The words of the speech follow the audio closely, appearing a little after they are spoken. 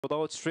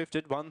although it's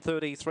drifted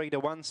 133 to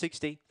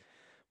 160.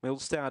 We'll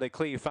start a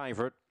clear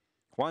favourite.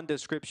 One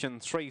Description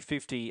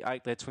 350,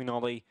 8 Let's Win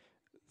Ollie,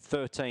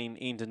 13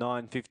 into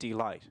 950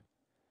 late.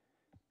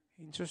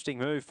 Interesting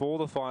move for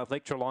the 5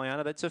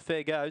 Electroliana. That's a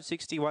fair go,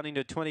 61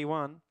 into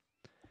 21.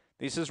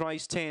 This is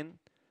race 10.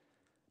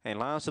 And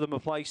last of them are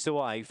placed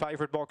away.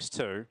 Favourite box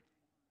 2.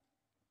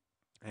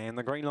 And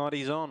the green light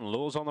is on.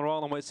 Lures on the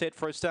roll and we're set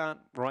for a start.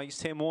 Race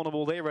 10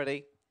 Warrnambool, they're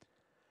ready.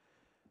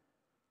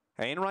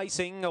 And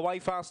racing away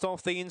fast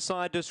off the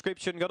inside.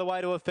 Description got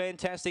away to a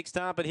fantastic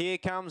start, but here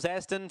comes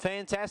Aston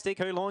Fantastic,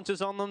 who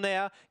launches on them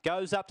now.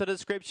 Goes up to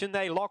Description.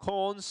 They lock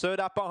horns.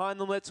 Third up behind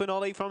them. Let's Win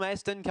Ollie from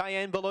Aston.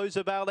 Cayenne,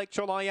 Beluza Bale,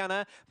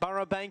 Electroliana,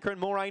 Borough Banker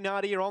and Moray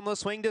Nadia on the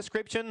swing.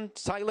 Description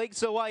say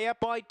legs away up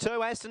by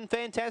 2. Aston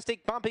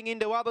Fantastic bumping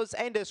into others,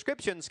 and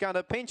Description's going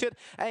to pinch it.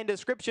 And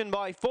Description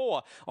by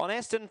 4 on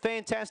Aston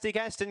Fantastic,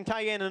 Aston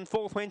Cayenne, and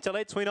 4th went to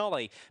Let's Win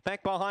Ollie.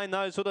 Back behind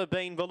those would have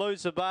been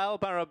Beluza Bale,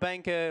 Borough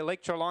Banker,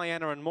 Electroliana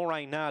and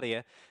Moray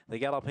Nadia. The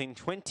gallop in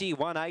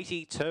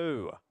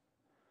 21.82.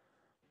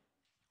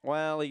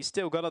 Well, he's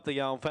still got it, the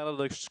old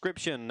fella.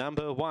 Description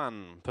number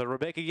 1 for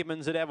Rebecca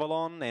Gibbons at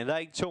Avalon, and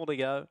 8 to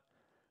go.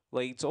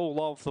 Leads all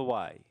of the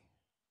way.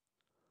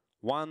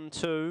 1,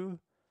 2,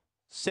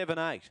 7,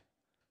 8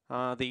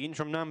 are the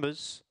interim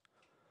numbers.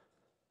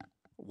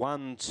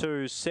 1,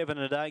 2, 7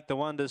 and 8. The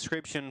one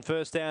Description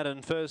first out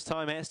and first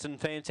time. Aston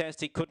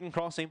Fantastic couldn't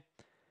cross him,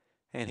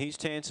 and his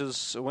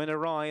chances went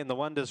awry, and the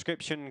one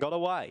Description got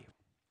away.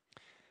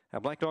 A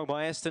black dog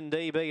by Aston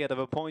DB out of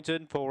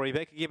appointed for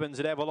Rebecca Gibbons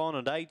at Avalon,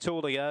 and 8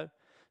 to go.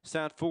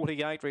 Start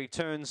 48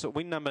 returns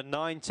win number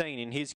 19 in his